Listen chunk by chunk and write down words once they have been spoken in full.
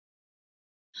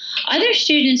Other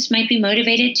students might be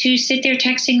motivated to sit there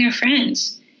texting their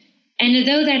friends. And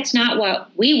though that's not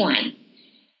what we want,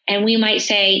 and we might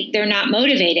say they're not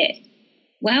motivated,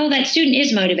 well, that student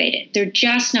is motivated. They're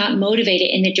just not motivated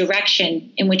in the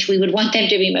direction in which we would want them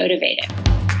to be motivated.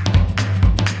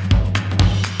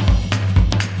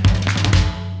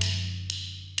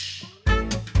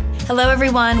 Hello,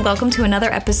 everyone. Welcome to another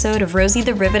episode of Rosie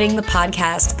the Riveting, the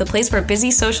podcast, the place where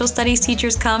busy social studies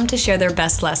teachers come to share their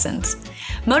best lessons.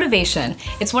 Motivation.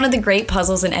 It's one of the great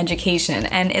puzzles in education,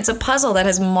 and it's a puzzle that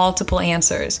has multiple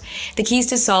answers. The keys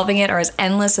to solving it are as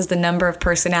endless as the number of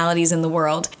personalities in the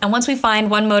world. And once we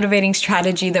find one motivating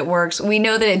strategy that works, we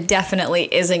know that it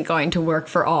definitely isn't going to work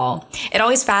for all. It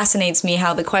always fascinates me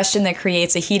how the question that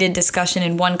creates a heated discussion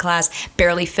in one class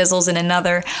barely fizzles in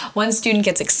another. One student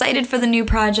gets excited for the new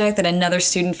project that another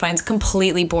student finds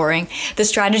completely boring. The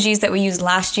strategies that we used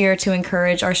last year to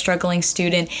encourage our struggling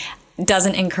student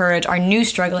doesn't encourage our new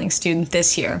struggling student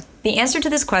this year. The answer to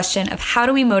this question of how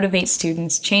do we motivate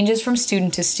students changes from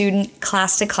student to student,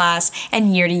 class to class,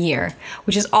 and year to year,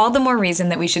 which is all the more reason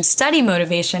that we should study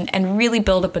motivation and really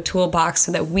build up a toolbox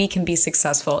so that we can be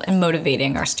successful in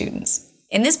motivating our students.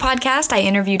 In this podcast, I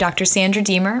interview Dr. Sandra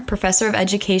Deemer, Professor of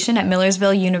Education at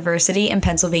Millersville University in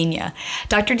Pennsylvania.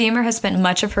 Dr. Deemer has spent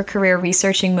much of her career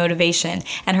researching motivation,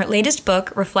 and her latest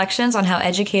book, Reflections on How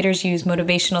Educators Use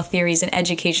Motivational Theories in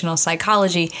Educational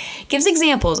Psychology, gives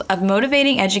examples of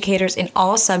motivating educators in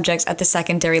all subjects at the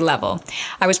secondary level.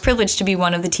 I was privileged to be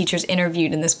one of the teachers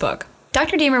interviewed in this book.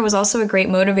 Dr. Deemer was also a great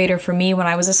motivator for me when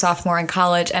I was a sophomore in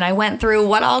college, and I went through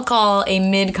what I'll call a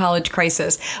mid-college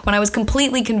crisis when I was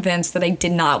completely convinced that I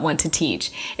did not want to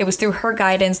teach. It was through her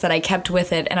guidance that I kept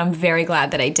with it, and I'm very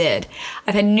glad that I did.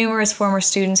 I've had numerous former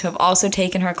students who have also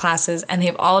taken her classes, and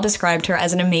they've all described her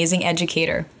as an amazing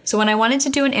educator. So when I wanted to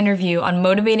do an interview on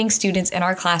motivating students in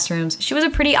our classrooms, she was a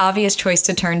pretty obvious choice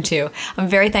to turn to. I'm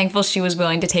very thankful she was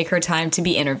willing to take her time to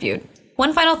be interviewed.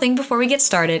 One final thing before we get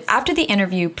started, after the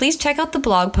interview, please check out the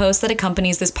blog post that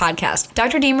accompanies this podcast.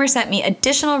 Dr. Deemer sent me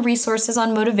additional resources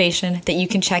on motivation that you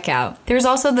can check out. There's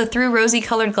also the Through Rosy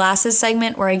Colored Glasses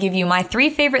segment where I give you my 3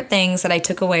 favorite things that I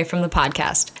took away from the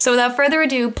podcast. So without further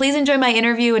ado, please enjoy my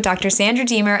interview with Dr. Sandra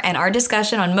Deemer and our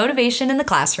discussion on motivation in the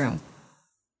classroom.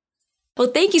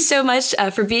 Well, thank you so much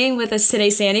for being with us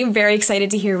today, Sandy. I'm very excited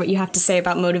to hear what you have to say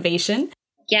about motivation.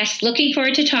 Yes, looking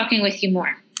forward to talking with you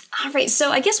more. All right,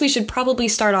 so I guess we should probably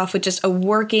start off with just a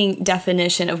working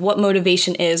definition of what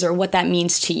motivation is or what that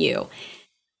means to you.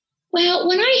 Well,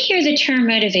 when I hear the term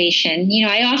motivation,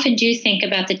 I often do think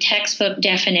about the textbook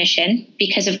definition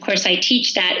because, of course, I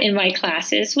teach that in my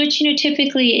classes, which,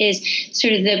 typically is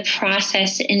sort of the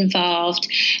process involved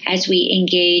as we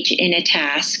engage in a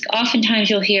task. Oftentimes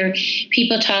you'll hear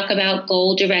people talk about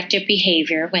goal-directed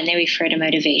behavior when they refer to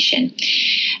motivation,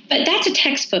 but that's a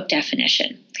textbook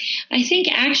definition. I think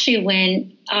actually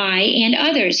when I and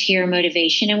others hear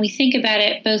motivation and we think about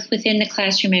it both within the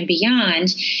classroom and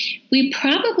beyond, we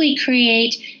probably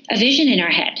create a vision in our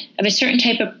head of a certain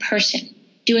type of person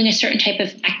doing a certain type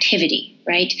of activity,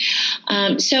 right?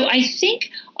 So I think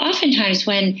oftentimes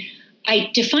when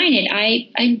I define it,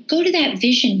 I go to that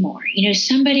vision more.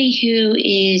 Somebody who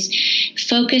is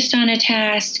focused on a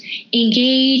task,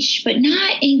 engaged, but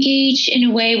not engaged in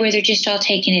a way where they're just all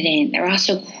taking it in. They're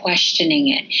also questioning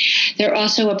it. They're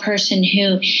also a person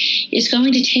who is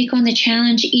going to take on the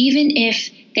challenge even if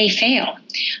they fail.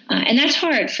 And that's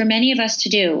hard for many of us to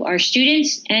do, our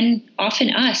students and often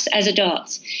us as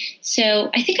adults. So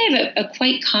I think I have a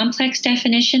quite complex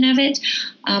definition of it,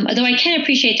 although I can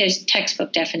appreciate those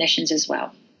textbook definitions as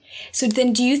well. So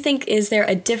then do you think, is there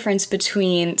a difference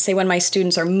between, say, when my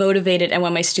students are motivated and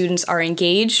when my students are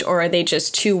engaged, or are they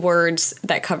just 2 words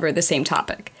that cover the same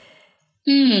topic?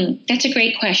 That's a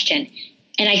great question.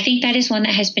 And I think that is one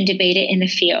that has been debated in the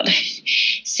field.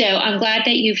 So I'm glad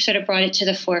that you've sort of brought it to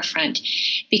the forefront,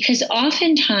 because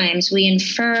oftentimes we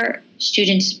infer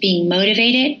students being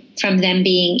motivated from them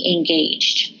being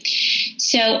engaged.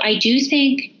 So I do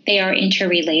think they are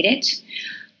interrelated,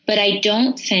 but I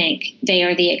don't think they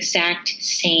are the exact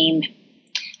same.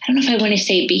 I don't know if I want to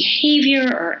say behavior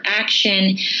or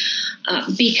action,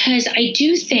 because I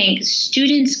do think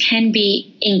students can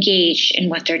be engaged in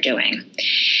what they're doing.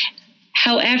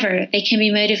 However, they can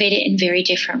be motivated in very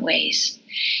different ways.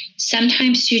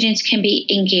 Sometimes students can be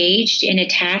engaged in a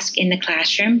task in the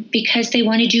classroom because they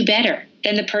want to do better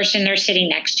than the person they're sitting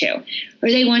next to,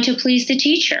 or they want to please the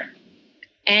teacher.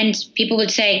 And people would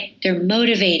say they're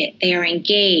motivated, they are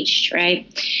engaged, right?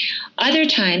 Other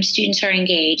times, students are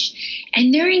engaged,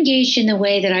 and they're engaged in the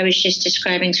way that I was just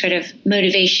describing, sort of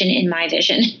motivation in my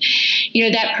vision.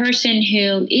 That person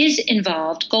who is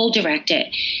involved,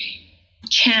 goal-directed,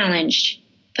 challenged,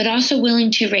 but also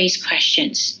willing to raise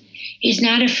questions, is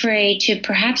not afraid to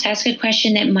perhaps ask a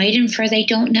question that might infer they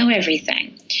don't know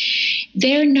everything.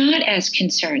 They're not as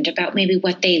concerned about maybe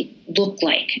what they look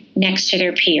like next to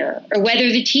their peer, or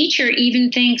whether the teacher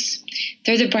even thinks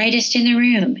they're the brightest in the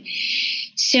room.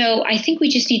 So I think we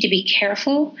just need to be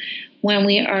careful when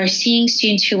we are seeing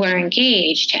students who are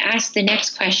engaged to ask the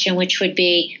next question, which would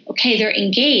be, okay, they're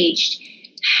engaged.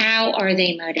 How are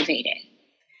they motivated?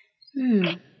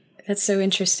 That's so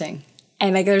interesting.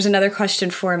 And there's another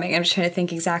question forming. I'm just trying to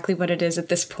think exactly what it is at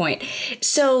this point.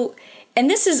 So, and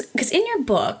this is because in your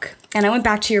book, and I went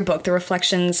back to your book, The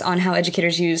Reflections on How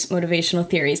Educators Use Motivational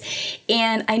Theories,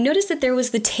 and I noticed that there was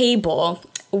the table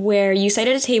where you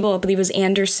cited a table, I believe it was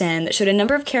Anderson, that showed a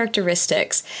number of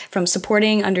characteristics from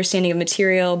supporting understanding of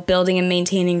material, building and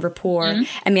maintaining rapport,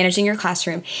 and managing your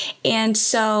classroom. And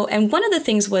one of the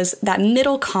things was that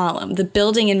middle column, the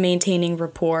building and maintaining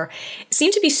rapport,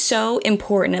 seemed to be so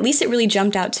important. At least it really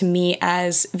jumped out to me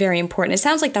as very important. It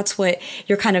sounds like that's what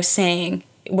you're kind of saying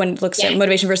when it looks at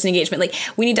motivation versus engagement. Like,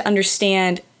 we need to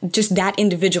understand just that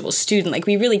individual student. Like,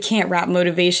 we really can't wrap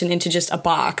motivation into just a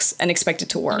box and expect it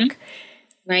to work.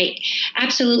 Right.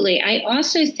 Absolutely. I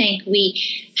also think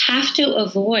we have to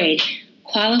avoid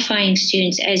qualifying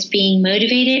students as being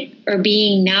motivated or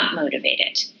being not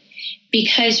motivated,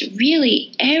 because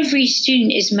really every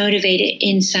student is motivated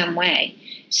in some way.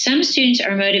 Some students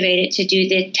are motivated to do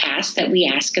the task that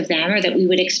we ask of them or that we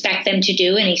would expect them to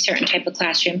do in a certain type of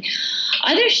classroom.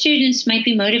 Other students might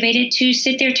be motivated to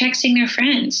sit there texting their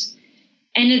friends.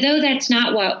 And though that's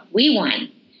not what we want,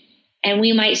 and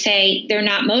we might say they're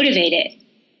not motivated,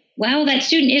 well, that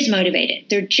student is motivated.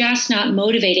 They're just not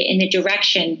motivated in the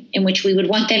direction in which we would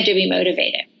want them to be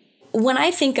motivated. When I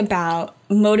think about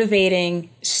motivating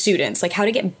students, like how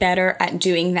to get better at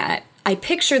doing that, I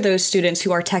picture those students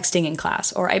who are texting in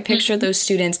class, or I picture those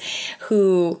students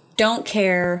who don't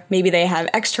care. Maybe they have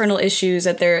external issues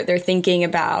that they're thinking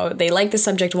about. They like the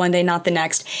subject one day, not the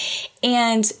next.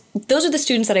 And those are the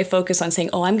students that I focus on, saying,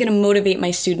 oh, I'm going to motivate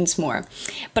my students more.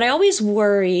 But I always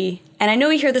worry, and I know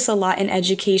we hear this a lot in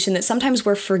education, that sometimes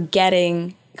we're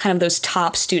forgetting kind of those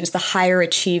top students, the higher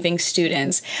achieving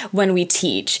students when we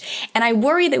teach. And I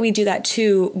worry that we do that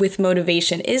too with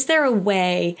motivation. Is there a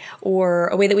way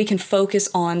that we can focus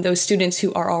on those students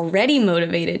who are already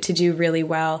motivated to do really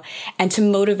well and to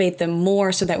motivate them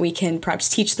more so that we can perhaps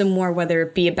teach them more, whether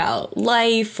it be about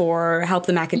life or help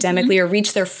them academically or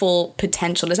reach their full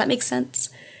potential? Does that make sense?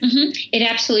 It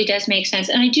absolutely does make sense.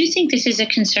 And I do think this is a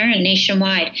concern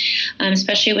nationwide,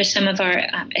 especially with some of our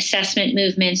assessment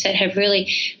movements that have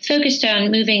really focused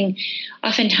on moving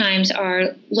oftentimes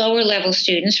our lower level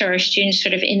students, or our students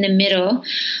sort of in the middle,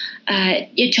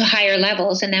 to higher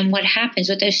levels. And then what happens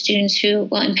with those students who,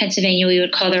 well, in Pennsylvania, we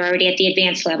would call they're already at the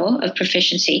advanced level of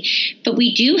proficiency, but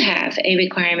we do have a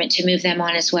requirement to move them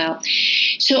on as well.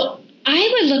 So I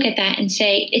would look at that and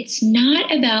say it's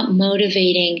not about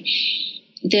motivating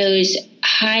those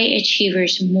high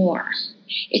achievers more.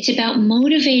 It's about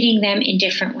motivating them in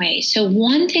different ways. So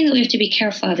one thing that we have to be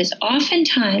careful of is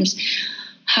oftentimes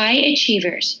high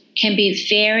achievers can be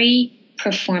very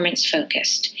performance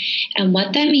focused. And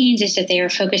what that means is that they are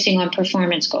focusing on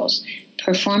performance goals.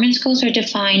 Performance goals are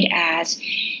defined as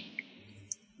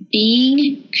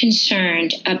being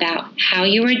concerned about how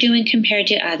you are doing compared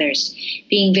to others,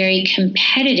 being very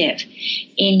competitive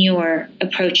in your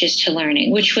approaches to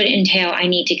learning, which would entail, I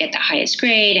need to get the highest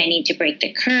grade, I need to break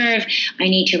the curve, I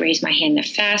need to raise my hand the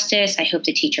fastest, I hope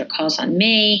the teacher calls on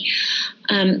me.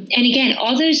 And again,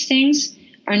 all those things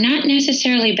are not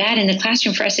necessarily bad in the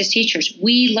classroom for us as teachers.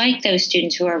 We like those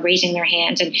students who are raising their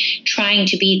hands and trying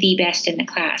to be the best in the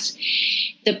class.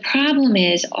 The problem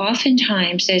is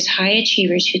oftentimes those high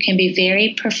achievers who can be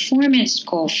very performance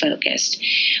goal focused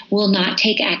will not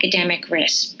take academic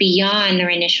risks beyond their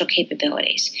initial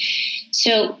capabilities.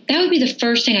 So that would be the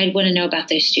first thing I'd want to know about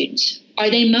those students.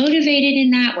 Are they motivated in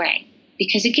that way?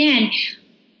 Because again,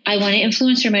 I want to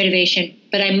influence their motivation,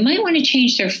 but I might want to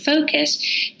change their focus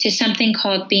to something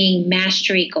called being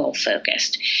mastery goal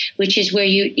focused, which is where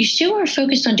you still are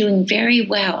focused on doing very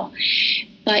well,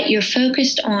 but you're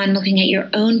focused on looking at your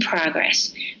own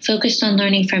progress, focused on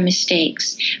learning from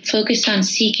mistakes, focused on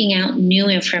seeking out new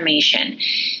information.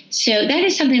 So that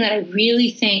is something that I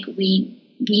really think we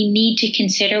need to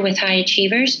consider with high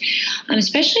achievers,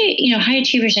 especially, high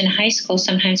achievers in high school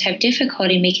sometimes have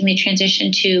difficulty making the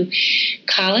transition to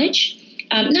college.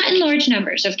 Not in large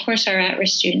numbers. Of course, our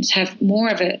at-risk students have more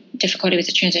of a difficulty with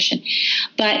the transition.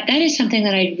 But that is something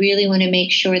that I really want to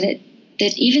make sure that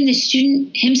that even the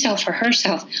student himself or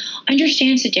herself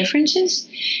understands the differences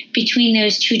between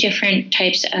those two different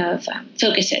types of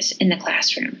focuses in the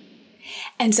classroom.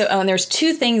 And so, and there's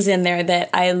two things in there that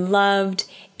I loved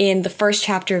in the first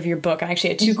chapter of your book. I actually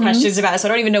had two questions about it, so I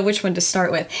don't even know which one to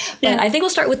start with. But I think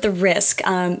we'll start with the risk,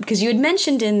 because you had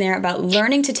mentioned in there about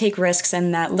learning to take risks,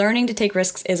 and that learning to take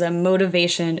risks is a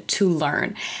motivation to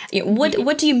learn.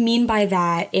 What do you mean by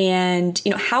that? And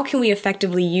how can we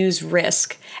effectively use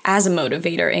risk as a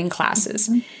motivator in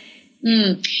classes?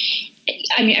 I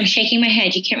mean, I'm shaking my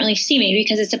head. You can't really see me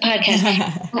because it's a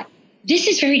podcast. This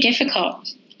is very difficult.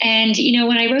 And,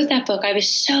 when I wrote that book, I was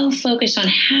so focused on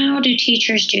how do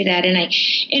teachers do that. And I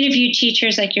interviewed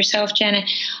teachers like yourself, Jenna,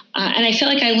 and I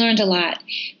felt like I learned a lot.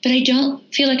 But I don't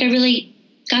feel like I really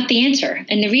got the answer.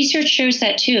 And the research shows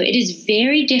that, too. It is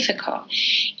very difficult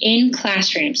in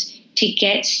classrooms to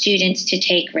get students to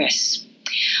take risks.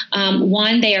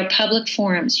 One, they are public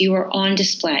forums. You are on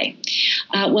display.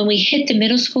 When we hit the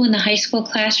middle school and the high school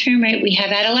classroom, right, we have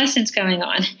adolescence going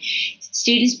on.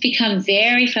 Students become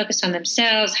very focused on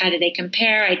themselves. How do they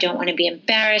compare? I don't want to be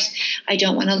embarrassed. I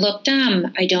don't want to look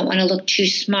dumb. I don't want to look too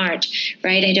smart,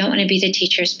 right? I don't want to be the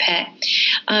teacher's pet.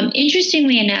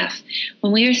 Interestingly enough,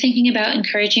 when we are thinking about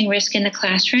encouraging risk in the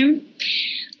classroom,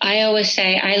 I always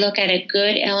say I look at a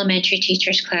good elementary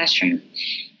teacher's classroom,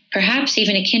 perhaps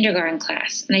even a kindergarten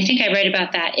class. And I think I write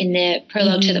about that in the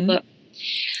prologue to the book.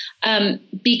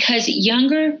 Because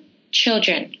younger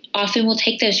children often will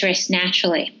take those risks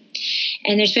naturally.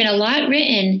 And there's been a lot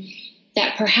written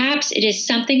that perhaps it is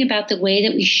something about the way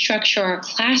that we structure our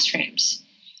classrooms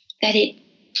that it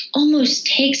almost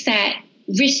takes that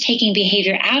risk-taking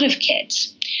behavior out of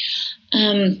kids.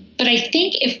 But I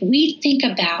think if we think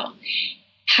about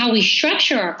how we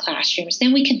structure our classrooms,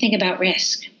 then we can think about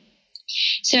risk.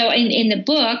 So in the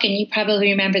book, and you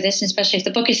probably remember this, especially if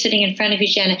the book is sitting in front of you,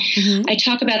 Jenna, I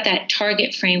talk about that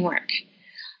target framework.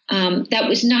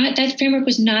 That framework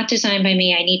was not designed by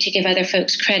me. I need to give other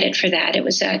folks credit for that. It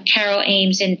was Carol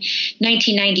Ames in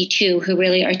 1992 who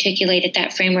really articulated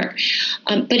that framework.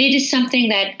 But it is something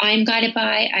that I'm guided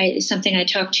by. It's something I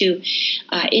talk to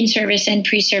in-service and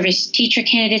pre-service teacher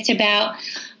candidates about.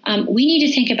 We need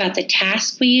to think about the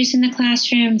tasks we use in the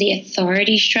classroom, the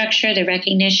authority structure, the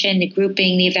recognition, the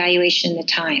grouping, the evaluation, the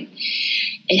time.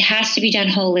 It has to be done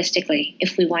holistically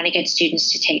if we want to get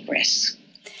students to take risks.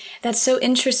 That's so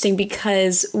interesting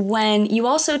because when you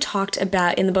also talked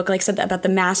about in the book, like I said, about the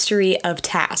mastery of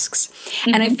tasks.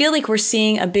 And I feel like we're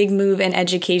seeing a big move in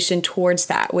education towards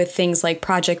that with things like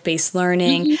project-based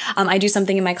learning. I do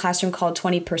something in my classroom called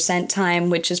 20% time,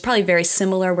 which is probably very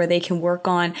similar where they can work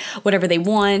on whatever they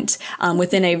want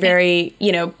within a very,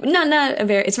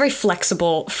 it's a very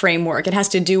flexible framework. It has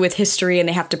to do with history and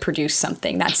they have to produce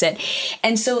something. That's it.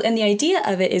 And the idea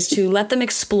of it is to let them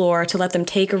explore, to let them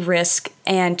take a risk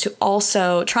and to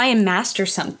also try and master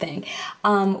something.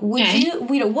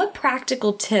 What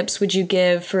practical tips would you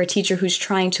give for a teacher who's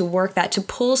trying to work that, to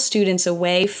pull students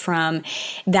away from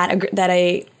that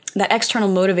external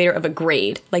motivator of a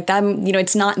grade? Like that,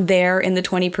 it's not there in the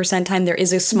 20% time. There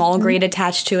is a small grade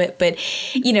attached to it, but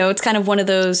it's kind of one of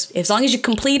those, as long as you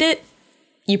complete it,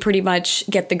 you pretty much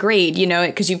get the grade,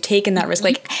 because you've taken that risk.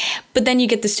 But then you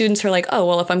get the students who are like, oh,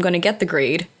 well, if I'm going to get the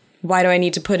grade, why do I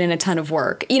need to put in a ton of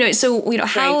work?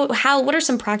 What are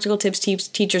some practical tips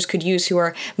teachers could use who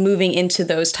are moving into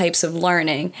those types of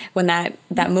learning when that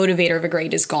motivator of a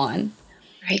grade is gone?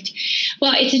 Right.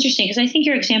 Well, it's interesting because I think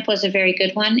your example is a very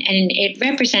good one, and it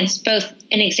represents both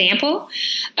an example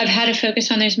of how to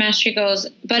focus on those mastery goals,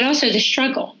 but also the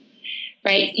struggle.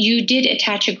 Right? You did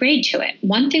attach a grade to it.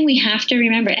 One thing we have to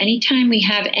remember, anytime we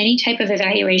have any type of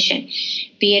evaluation,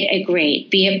 be it a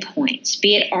grade, be it points,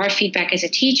 be it our feedback as a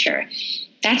teacher,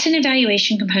 that's an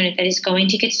evaluation component that is going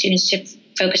to get students to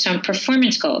focus on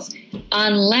performance goals,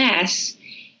 unless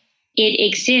it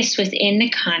exists within the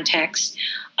context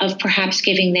of perhaps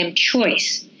giving them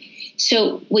choice.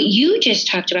 So what you just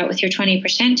talked about with your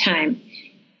 20% time,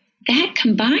 that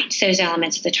combines those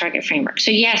elements of the target framework. So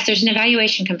yes, there's an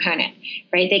evaluation component,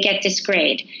 right? They get this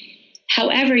grade.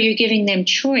 However, you're giving them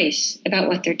choice about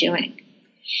what they're doing.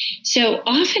 So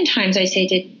oftentimes I say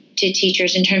to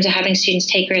teachers in terms of having students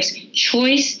take risks,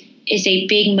 choice is a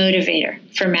big motivator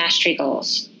for mastery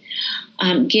goals.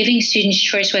 Giving students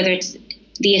choice, whether it's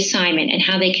the assignment and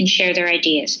how they can share their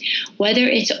ideas, whether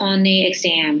it's on the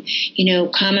exam,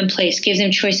 commonplace, give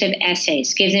them choice of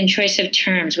essays, give them choice of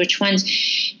terms, which ones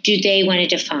do they want to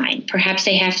define? Perhaps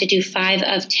they have to do 5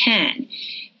 of 10,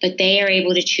 but they are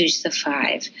able to choose the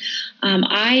 5.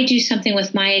 I do something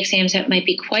with my exams that might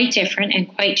be quite different and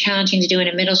quite challenging to do in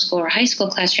a middle school or high school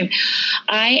classroom.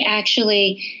 I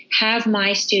actually have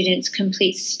my students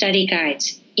complete study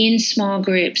guides in small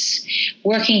groups,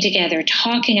 working together,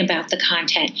 talking about the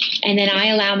content, and then I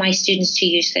allow my students to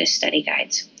use those study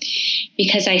guides.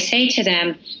 Because I say to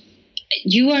them,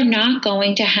 you are not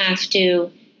going to have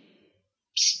to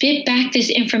spit back this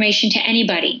information to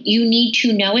anybody. You need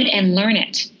to know it and learn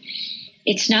it.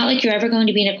 It's not like you're ever going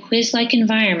to be in a quiz-like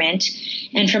environment.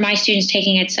 And for my students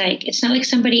taking Ed Psych, it's not like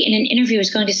somebody in an interview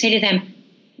is going to say to them,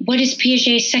 what is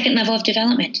Piaget's second level of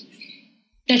development?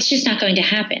 That's just not going to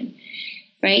happen,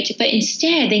 right? But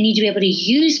instead, they need to be able to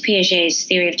use Piaget's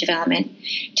theory of development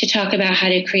to talk about how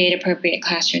to create appropriate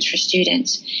classrooms for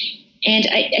students. And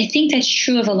I think that's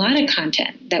true of a lot of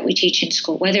content that we teach in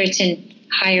school, whether it's in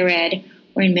higher ed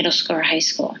or in middle school or high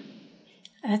school.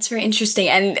 That's very interesting.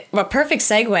 And a perfect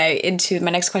segue into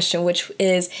my next question, which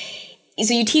is,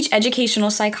 so you teach educational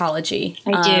psychology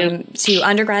to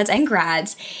undergrads and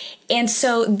grads. And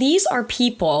so these are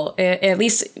people, at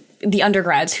least the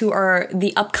undergrads, who are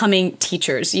the upcoming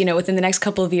teachers. Within the next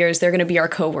couple of years, they're going to be our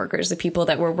coworkers, the people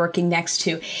that we're working next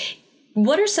to.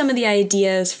 What are some of the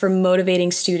ideas for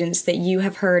motivating students that you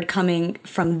have heard coming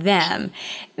from them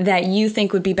that you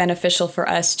think would be beneficial for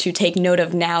us to take note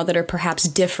of now that are perhaps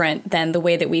different than the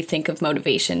way that we think of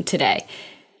motivation today?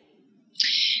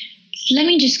 Let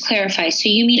me just clarify. So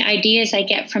you mean ideas I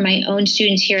get from my own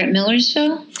students here at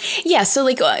Millersville? Yeah. So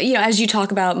as you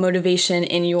talk about motivation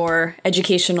in your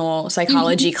educational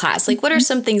psychology class, what are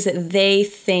some things that they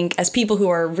think, as people who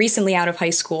are recently out of high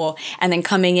school and then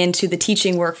coming into the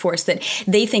teaching workforce, that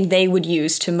they think they would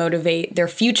use to motivate their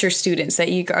future students,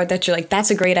 that you're like,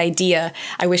 that's a great idea.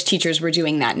 I wish teachers were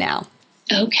doing that now.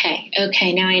 Okay.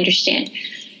 Now I understand.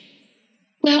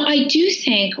 Well, I do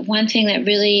think one thing that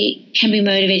really can be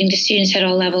motivating to students at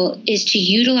all levels is to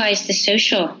utilize the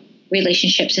social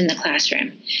relationships in the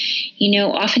classroom.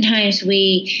 Oftentimes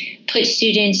we put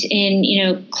students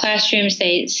in, classrooms,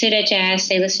 they sit at desks,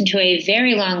 they listen to a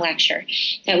very long lecture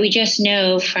that we just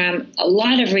know from a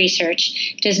lot of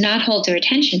research does not hold their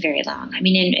attention very long.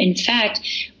 In fact,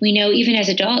 we know even as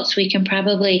adults, we can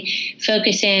probably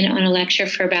focus in on a lecture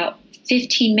for about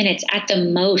 15 minutes at the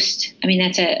most.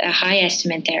 That's a high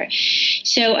estimate there.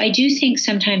 So I do think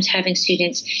sometimes having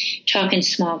students talk in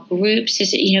small groups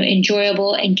is,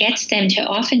 enjoyable and gets them to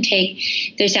often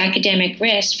take those academic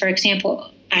risks. For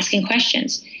example, asking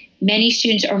questions. Many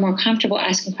students are more comfortable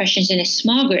asking questions in a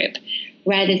small group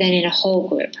rather than in a whole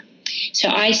group. So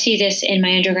I see this in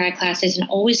my undergrad classes and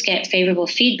always get favorable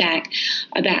feedback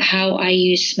about how I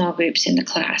use small groups in the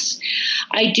class.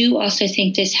 I do also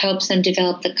think this helps them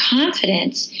develop the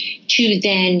confidence to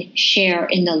then share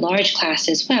in the large class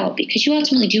as well, because you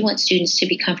ultimately do want students to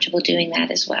be comfortable doing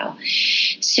that as well.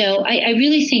 So I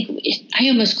really think, I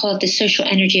almost call it the social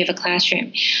energy of a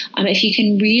classroom. If you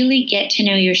can really get to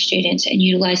know your students and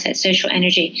utilize that social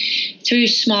energy through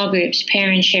small groups,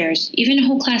 parent shares, even a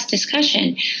whole class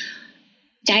discussion,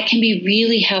 that can be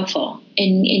really helpful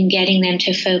in getting them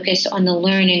to focus on the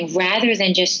learning rather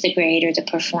than just the grade or the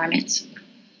performance.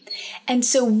 And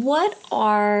so what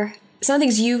are some of the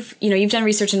things you've done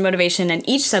research in motivation in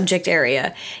each subject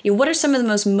area? What are some of the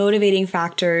most motivating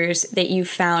factors that you've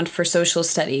found for social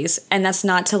studies? And that's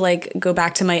not to go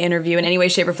back to my interview in any way,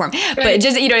 shape, or form, right. But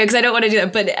just, because I don't want to do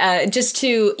that, but just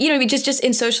to, just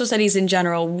in social studies in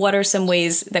general, what are some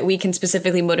ways that we can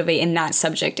specifically motivate in that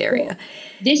subject area?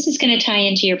 This is going to tie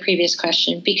into your previous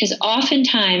question, because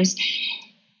oftentimes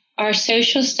our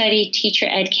social study teacher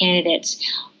ed candidates,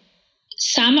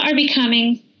 some are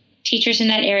becoming teachers in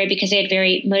that area because they had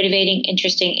very motivating,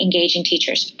 interesting, engaging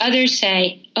teachers. Others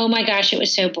say, oh my gosh, it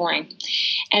was so boring,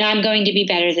 and I'm going to be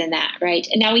better than that, right?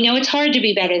 And now we know it's hard to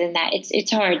be better than that.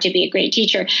 It's hard to be a great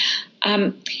teacher.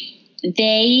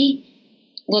 They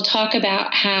will talk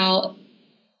about how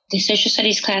the social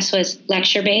studies class was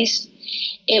lecture-based.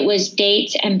 It was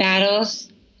dates and battles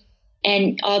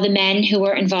and all the men who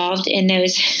were involved in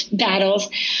those battles.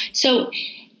 So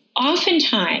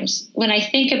oftentimes, when I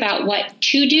think about what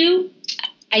to do,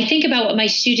 I think about what my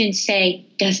students say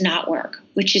does not work,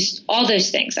 which is all those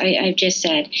things I've just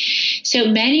said. So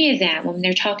many of them, when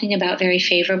they're talking about very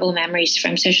favorable memories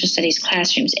from social studies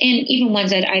classrooms, and even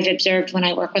ones that I've observed when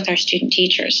I work with our student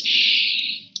teachers,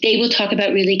 they will talk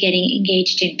about really getting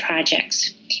engaged in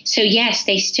projects. So yes,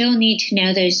 they still need to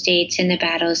know those dates and the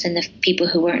battles and the people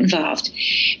who were involved,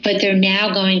 but they're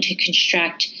now going to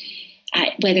construct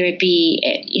whether it be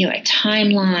a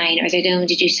timeline, or they're going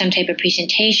to do some type of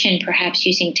presentation, perhaps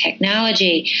using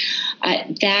technology.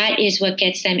 That is what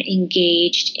gets them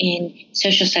engaged in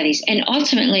social studies. And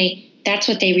ultimately, that's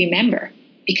what they remember.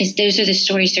 because those are the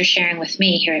stories they're sharing with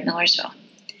me here at Millersville.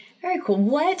 Very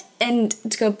cool. And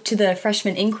to go to the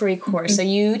freshman inquiry course, so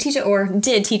you teach or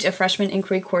did teach a freshman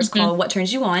inquiry course called What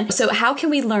Turns You On. So how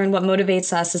can we learn what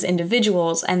motivates us as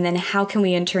individuals, and then how can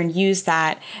we in turn use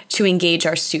that to engage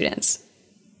our students?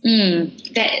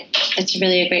 That's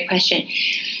really a great question.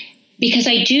 Because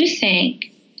I do think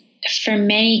for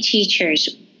many teachers,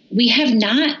 we have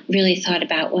not really thought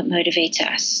about what motivates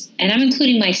us. And I'm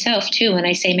including myself too when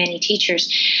I say many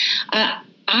teachers.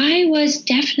 I was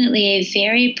definitely a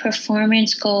very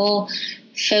performance goal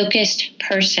focused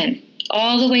person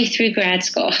all the way through grad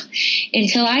school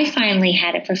until I finally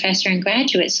had a professor in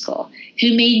graduate school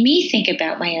who made me think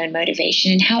about my own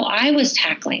motivation and how I was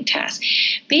tackling tasks.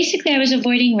 Basically, I was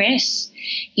avoiding risks.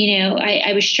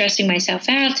 I was stressing myself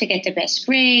out to get the best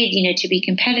grade, to be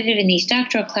competitive in these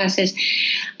doctoral classes.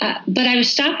 But I was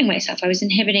stopping myself. I was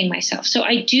inhibiting myself. So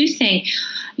I do think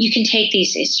you can take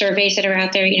these surveys that are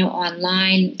out there,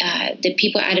 online. The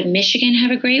people out of Michigan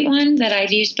have a great one that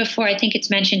I've used before. I think it's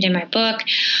mentioned in my book,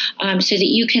 so that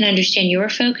you can understand your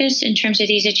focus in terms of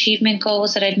these achievement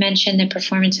goals that I've mentioned, the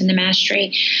performance and the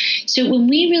mastery. So when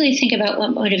we really think about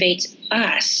what motivates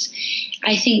us,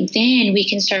 I think then we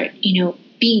can start,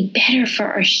 being better for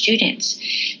our students.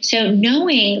 So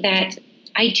knowing that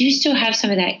I do still have some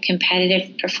of that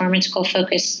competitive performance goal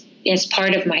focus as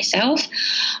part of myself,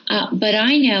 but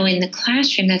I know in the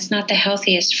classroom that's not the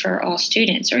healthiest for all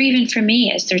students, or even for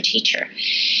me as their teacher.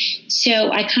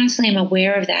 So I constantly am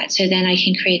aware of that, so then I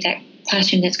can create that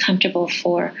classroom that's comfortable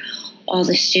for all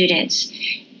the students.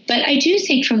 But I do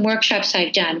think from workshops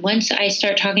I've done, once I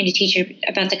start talking to teachers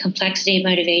about the complexity of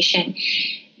motivation,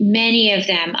 many of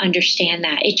them understand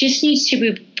that. It just needs to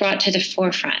be brought to the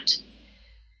forefront.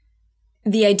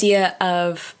 The idea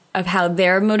of how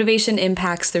their motivation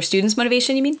impacts their students'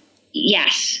 motivation, you mean?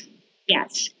 Yes.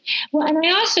 Well, and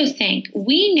I also think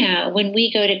we know when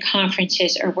we go to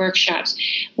conferences or workshops,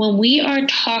 when we are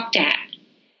talked at,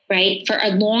 right, for a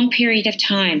long period of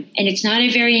time, and it's not a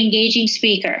very engaging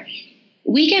speaker,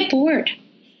 we get bored.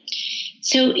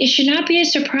 So it should not be a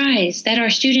surprise that our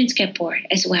students get bored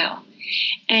as well.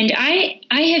 And I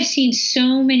have seen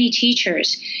so many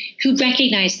teachers who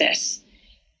recognize this,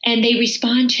 and they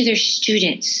respond to their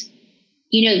students.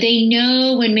 They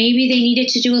know when maybe they needed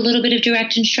to do a little bit of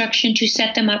direct instruction to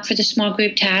set them up for the small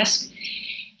group task.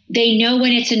 They know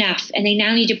when it's enough, and they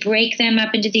now need to break them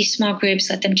up into these small groups,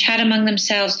 let them chat among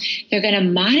themselves. They're going to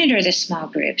monitor the small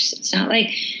groups. It's not like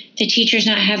the teacher's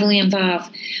not heavily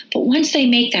involved. But once they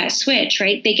make that switch,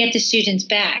 right, they get the students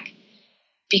back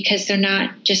because they're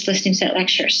not just listening to that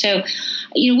lecture. So,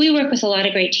 we work with a lot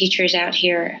of great teachers out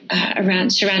here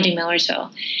surrounding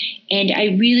Millersville. And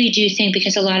I really do think,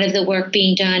 because a lot of the work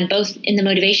being done both in the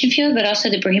motivation field, but also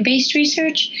the brain-based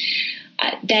research,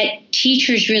 that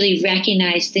teachers really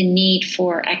recognize the need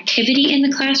for activity in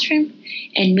the classroom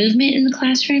and movement in the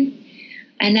classroom.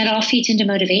 And that all feeds into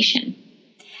motivation.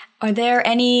 Are there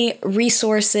any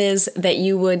resources that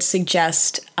you would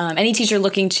suggest any teacher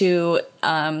looking to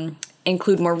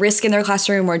include more risk in their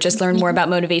classroom or just learn more about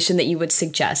motivation that you would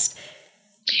suggest?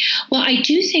 Well, I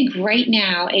do think right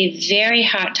now a very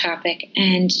hot topic,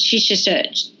 and she's just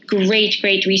a great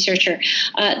researcher,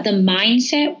 the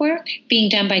mindset work being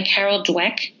done by Carol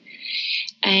Dweck.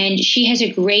 And she has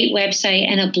a great website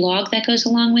and a blog that goes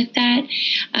along with that.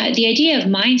 The idea of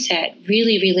mindset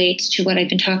really relates to what I've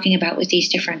been talking about with these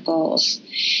different goals.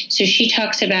 So she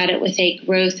talks about it with a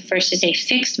growth versus a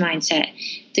fixed mindset.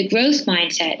 The growth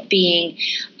mindset being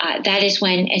that is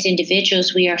when, as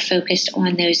individuals, we are focused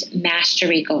on those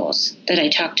mastery goals that I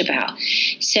talked about.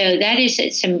 So that is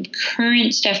some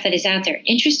current stuff that is out there.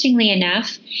 Interestingly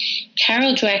enough,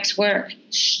 Carol Dweck's work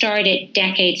started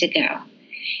decades ago.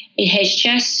 It has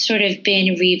just sort of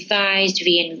been revised,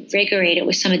 reinvigorated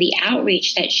with some of the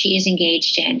outreach that she is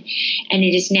engaged in. And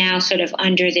it is now sort of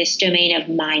under this domain of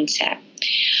mindset.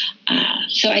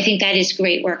 So I think that is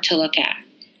great work to look at.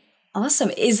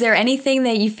 Awesome. Is there anything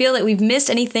that you feel that we've missed,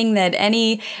 anything that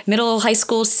any middle high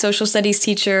school social studies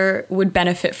teacher would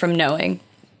benefit from knowing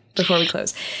before we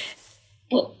close?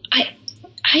 Well,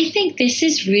 I think this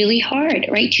is really hard,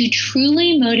 right? To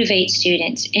truly motivate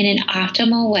students in an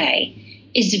optimal way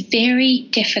is very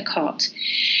difficult.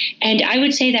 And I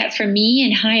would say that for me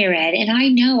in higher ed, and I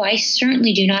know I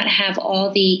certainly do not have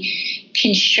all the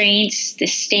constraints, the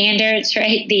standards,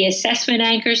 right? The assessment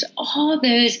anchors, all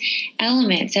those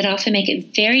elements that often make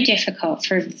it very difficult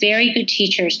for very good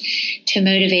teachers to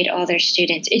motivate all their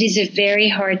students. It is a very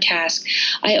hard task.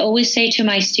 I always say to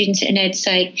my students in Ed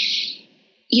Psych,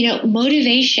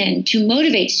 motivation to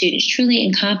motivate students truly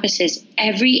encompasses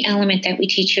every element that we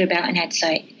teach you about in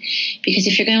EdSite. Because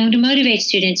if you're going to motivate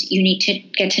students, you need to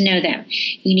get to know them.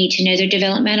 You need to know their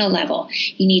developmental level.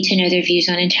 You need to know their views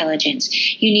on intelligence.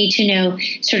 You need to know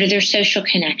sort of their social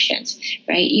connections,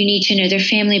 right? You need to know their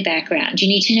family background. You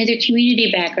need to know their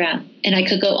community background. And I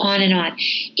could go on and on.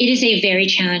 It is a very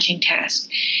challenging task.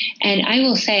 And I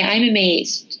will say I'm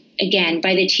amazed, again,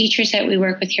 by the teachers that we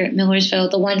work with here at Millersville,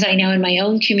 the ones I know in my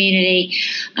own community,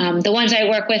 the ones I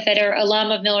work with that are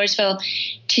alum of Millersville,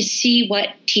 to see what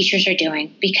teachers are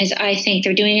doing, because I think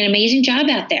they're doing an amazing job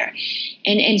out there.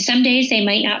 And some days they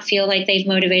might not feel like they've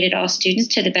motivated all students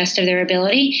to the best of their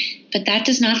ability, but that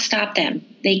does not stop them.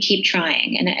 They keep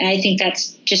trying. And I think that's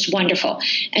just wonderful.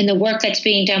 And the work that's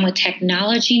being done with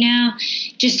technology now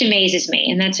just amazes me.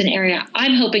 And that's an area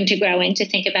I'm hoping to grow in, to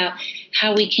think about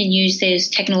how we can use those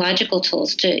technological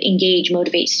tools to engage,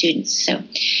 motivate students. So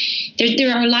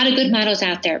there are a lot of good models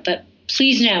out there, but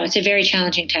please know it's a very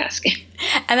challenging task.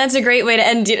 And that's a great way to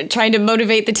end, trying to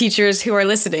motivate the teachers who are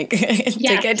listening,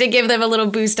 to give them a little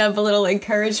boost up, a little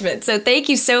encouragement. So thank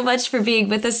you so much for being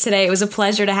with us today. It was a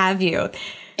pleasure to have you.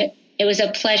 It was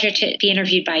a pleasure to be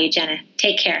interviewed by you, Jenna.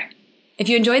 Take care. If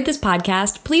you enjoyed this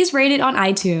podcast, please rate it on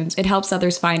iTunes. It helps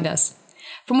others find us.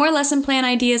 For more lesson plan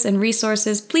ideas and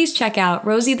resources, please check out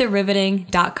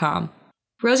rosietheriveting.com.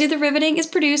 Rosie the Riveting is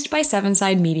produced by Seven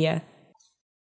Side Media.